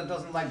Rambam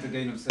doesn't like the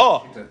gain of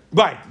exactly.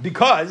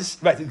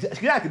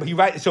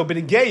 But so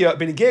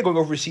Benegaya going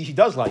overseas, he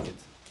does like it.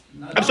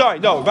 I'm sorry,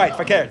 if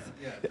I cared,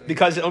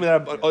 because only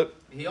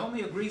he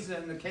only agrees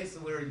in the case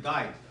where he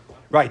died.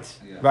 Right.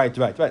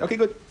 Okay,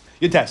 good.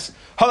 Your test.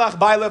 Halach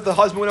Baila, if the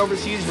husband went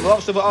overseas,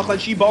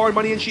 she borrowed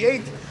money and she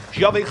ate.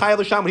 When he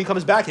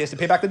comes back, he has to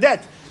pay back the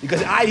debt.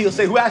 Because he'll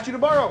say, who asked you to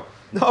borrow?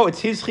 No, it's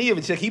his chiyuv.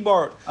 It's like he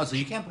borrowed. Oh, so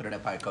you can't put it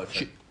at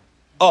kosher.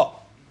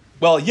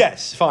 Well,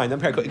 yes, fine.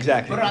 Exactly.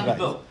 Put it on the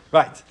bill.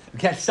 Right. You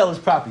can't sell his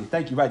property.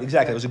 Thank you. Right,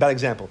 exactly. It was a bad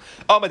example.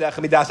 One guy wants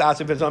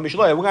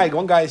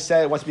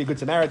to be a good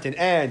Samaritan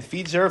and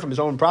feeds her from his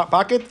own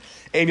pocket.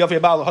 And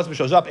the husband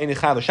shows up and he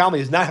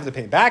does not have to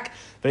pay him back.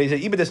 But he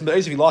said, even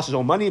if he lost his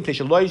own money,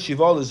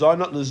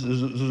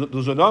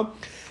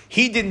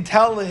 he didn't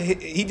tell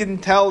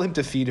him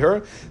to feed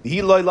her.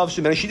 He loves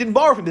him, and she didn't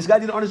borrow from him. This guy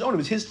did it on his own. It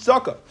was his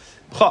tzedakah.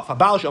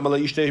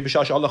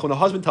 When the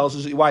husband tells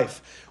his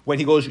wife when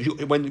he goes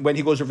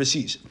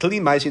overseas,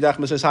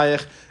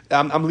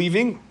 I'm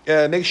leaving.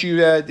 Make sure you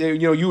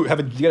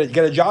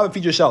get a job and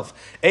feed yourself.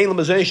 She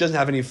doesn't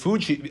have any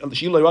food. If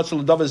she's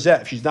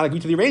not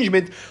agreed to the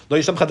arrangement,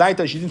 she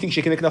didn't think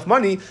she can make enough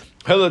money.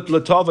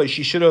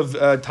 She should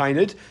have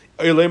tinied.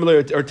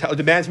 Or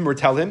demands him or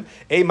tell him,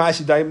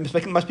 exactly.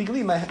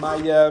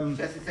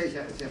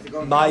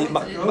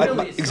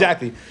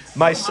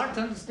 It's hard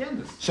to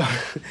understand this. So,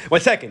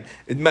 1 second.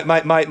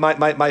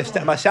 My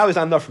salary is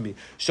not enough for me.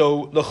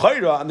 So the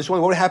chayra, I'm just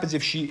wondering what happens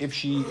if she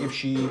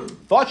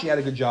thought she had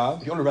a good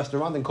job, she owned a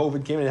restaurant, then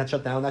COVID came and had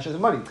shut down, now she has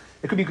money.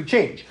 It could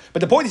change. But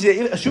the point is,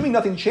 assuming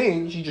nothing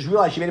changed, she just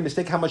realized she made a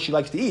mistake how much she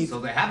likes to eat. So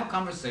they have a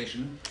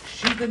conversation.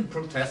 She didn't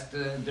protest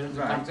during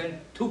the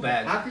conversation. Too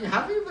bad. How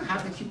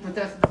can she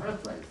protest in the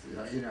first place?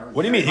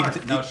 What do you mean? She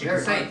can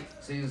say.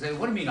 So you say,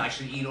 what do you mean I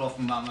should eat off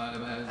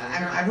Mama?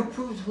 And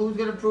who's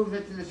going to prove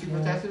that she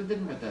protested or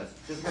didn't protest?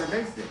 Just going to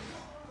base it.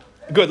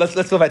 Good.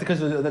 Let's go back because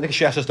the next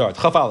shas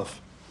starts. Chaf Aleph.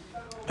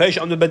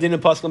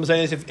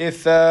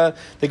 If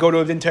they go to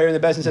a vinter and the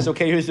Bezdin says,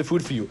 okay, here's the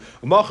food for you.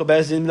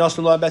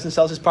 Bezdin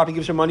sells his property,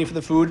 gives her money for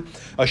the food.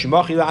 She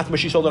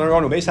sold it on her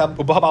own. The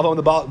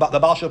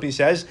Baal Shopi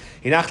says,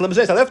 I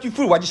left you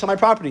food, why'd you sell my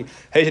property?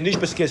 She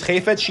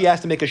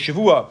has to make a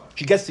shavua.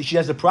 She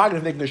has the prerogative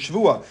of making a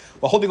shavua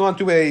while holding on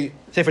to a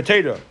Sefer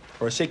Torah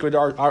or a sacred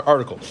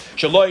article.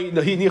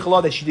 That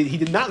he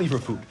did not leave her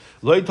food.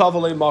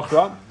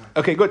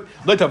 Okay, good.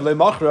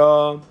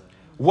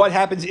 What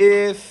happens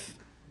if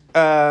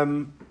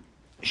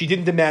she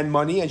didn't demand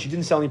money and she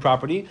didn't sell any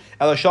property?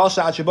 She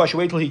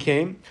waited till he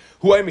came.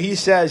 He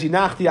says, I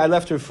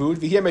left her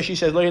food. She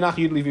says, you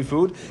didn't leave me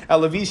food. I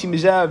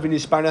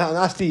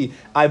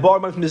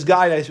borrowed money from this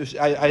guy.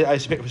 I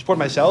support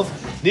myself.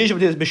 She makes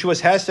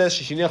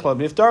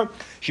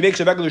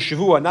a regular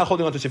shavua, not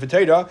holding on to Sefer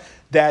Torah.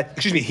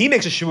 He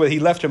makes a shavua that he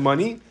left her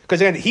money. Because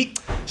again,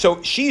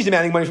 so she's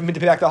demanding money from him to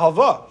pay back the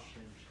halva.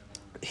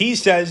 He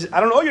says, I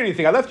don't owe you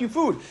anything. I left you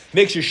food.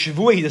 Makes her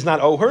shavua. He does not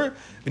owe her.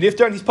 And he's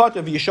part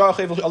of Yishar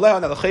Chev Allah.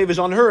 Now the chev is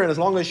on her, and as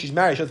long as she's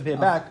married, she has to pay it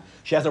back.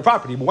 She has no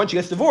property. But once she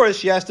gets divorced,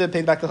 she has to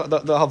pay back the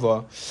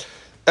halva.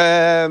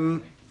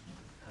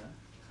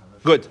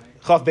 Good.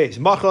 Chav Beis.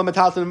 Machal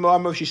metalton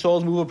marmov. She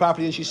sold movable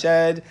property, and she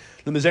said,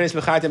 "The mizeris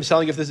mechayt. I'm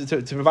selling it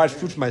to provide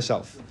food for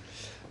myself."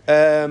 He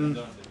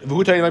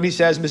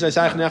says, "I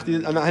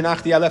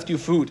left you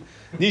food."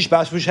 She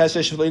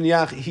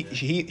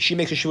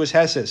makes a shuas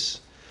heses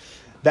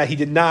that he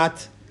did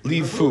not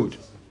leave food.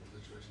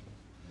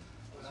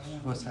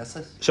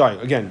 Sorry,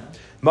 again.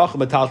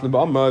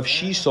 If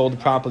she sold the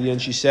property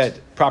and she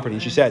said,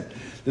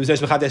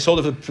 they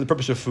sold it for the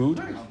purpose of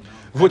food.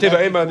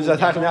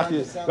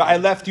 I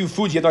left you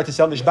food, you had not to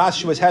sell. She makes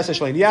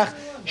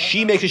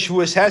a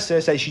shuas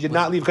heses that she did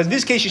not leave, because in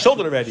this case she sold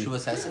it already.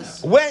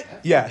 When?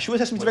 Yeah, shuas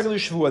heses means regular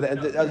shvua,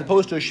 as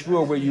opposed to a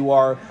shvua where you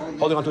are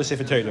holding on to a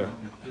sefer Torah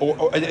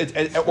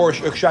or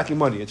extracting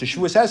money. It's a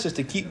shuas heses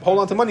to hold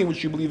on to money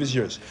which you believe is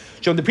yours.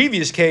 So in the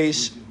previous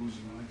case,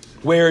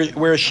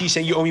 where she's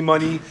saying you owe me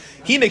money,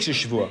 he makes a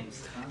shvua.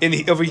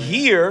 Over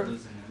here,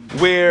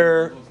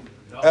 where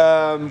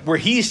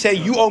he's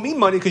saying you owe me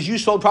money because you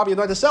sold property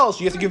not to sell, so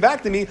you have to give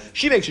back to me,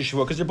 she makes a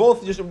shvua because they're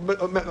both just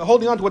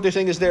holding on to what they're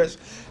saying is theirs.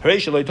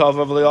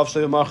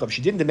 If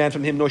she didn't demand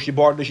from him, nor she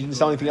borrowed, nor she didn't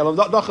sell anything.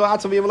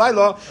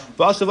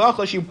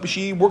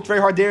 She worked very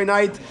hard day and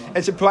night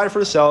and provided for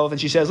herself, and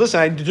she says, listen,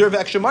 I deserve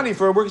extra money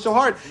for working so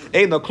hard.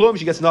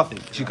 She gets nothing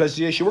because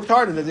she worked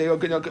hard and they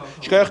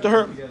to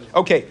her.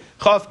 Okay.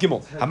 Chav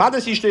Gimel. A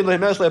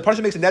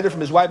person makes a neder from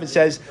his wife and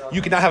says,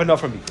 you cannot have enough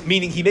from me.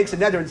 Meaning he makes a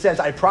neder and says,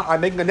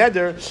 I'm making a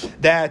neder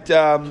that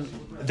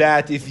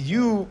if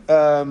you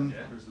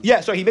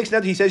he makes a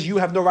neder, he says, you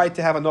have no right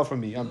to have enough from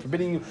me. I'm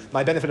forbidding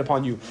my benefit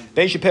upon you.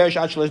 Ben Sheperish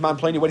Achel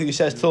Plainly, what he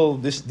says till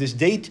this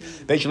date.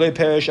 Ben Shalei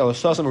Perish El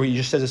Sasam, where he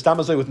just says a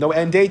stamazay with no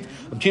end date.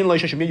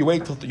 You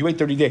wait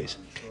 30 days.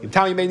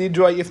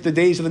 If the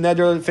days of the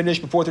neder finish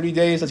before 30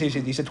 days, let's say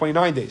he said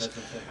 29 days.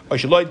 Or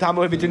they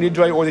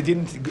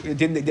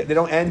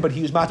don't end, but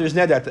he was matter his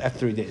neder after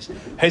 30 days.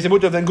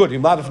 Then good.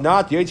 If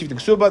not,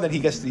 then he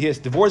has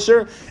to divorce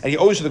her and he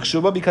owes her the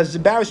ksuba because it's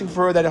embarrassing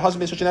for her that her husband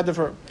made such a neder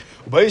for her.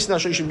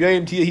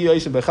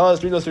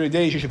 30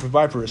 days she should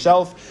provide for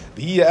herself.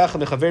 And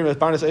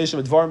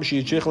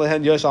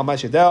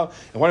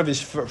one of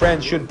his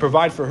friends should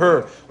provide for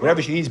her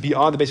whatever she needs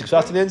beyond the basic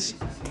sustenance.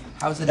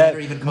 How is the neder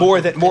even more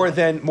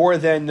than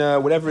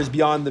whatever is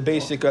beyond the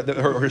basic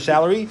her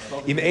salary?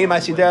 If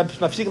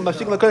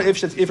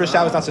her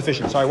salary is not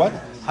sufficient. Sorry, what?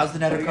 How's the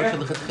neder kosher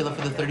l'chatchila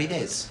for the 30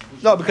 days?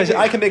 No, because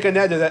I can make a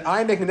neder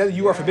that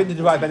you are forbidden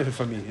to derive benefit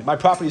from me. My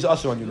property is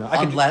also on you now.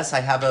 Unless I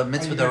have a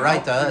mitzvah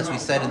d'oraita, as we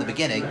said in the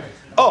beginning.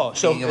 Oh,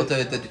 so being able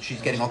to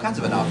she's getting all kinds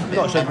of enough from it.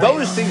 No, so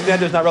those things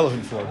neder is not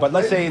relevant for. But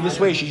let's say in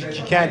this way she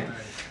can't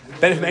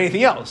benefit from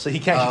anything else, so he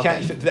can't,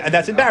 and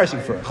that's embarrassing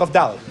for her. Chav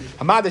Dalet.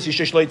 Person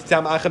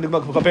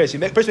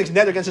makes a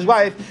neder against his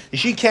wife, and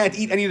she can't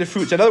eat any of the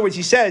fruits. So in other words,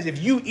 he says,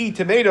 if you eat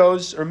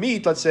tomatoes or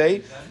meat, let's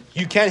say,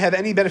 you can't have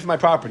any benefit from my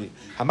property.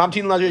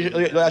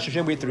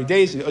 Wait 30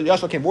 days. He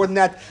also came more than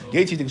that. He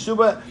has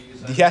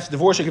to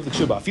divorce her, give the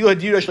ksuba. Even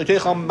if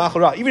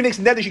he makes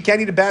a neder, she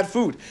can't eat a bad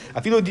food.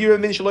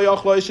 Even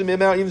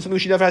something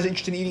she never has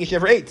interest in eating, she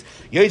never ate.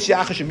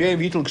 After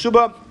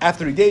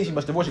 3 days, he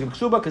must divorce her, give the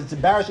ksuba, because it's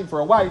embarrassing for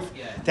a wife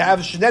to have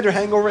a neder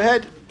hang over her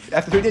head.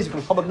 After 3 days, it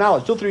becomes public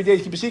knowledge. Till 3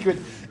 days, keep a secret.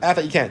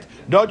 After you can't.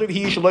 If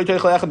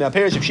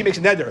she makes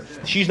a neder,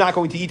 she's not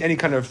going to eat any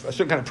kind of a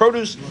certain kind of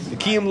produce. The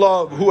kiyum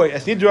law, who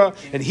as nidra,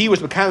 and he was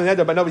mekayim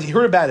neder, but nobody he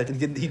heard about it,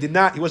 and he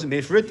wasn't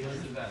made for it.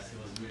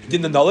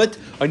 Didn't annul it.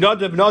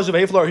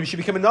 She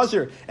became a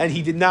nazir, and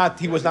he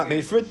was not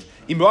made for it.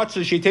 If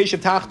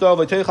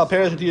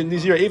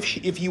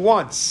he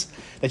wants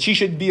that she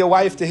should be a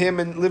wife to him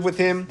and live with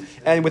him,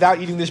 and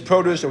without eating this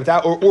produce,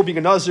 or being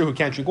a nazir who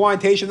can't drink wine,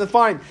 then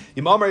fine.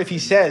 If he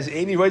says,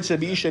 I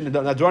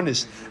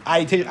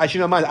should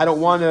not mind, I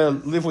don't want to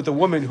live with a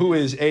woman who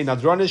is a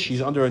nadronis,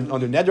 she's under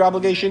neder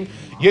obligation.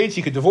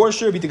 He could divorce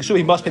her,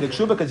 he must pay the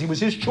ksuba because it was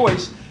his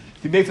choice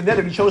to make for the neder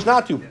if he chose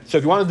not to. So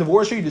if you want to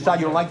divorce her, you decide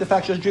you don't like the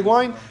fact she doesn't drink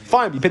wine,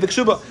 fine, you pay the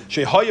ksuba.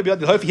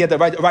 He had the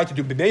right to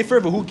do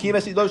b'mefer, but who came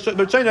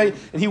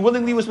and he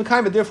willingly was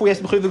mekayim, but therefore he has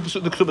to be the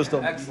ksuba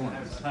still. Excellent.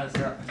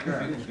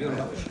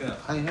 Beautiful.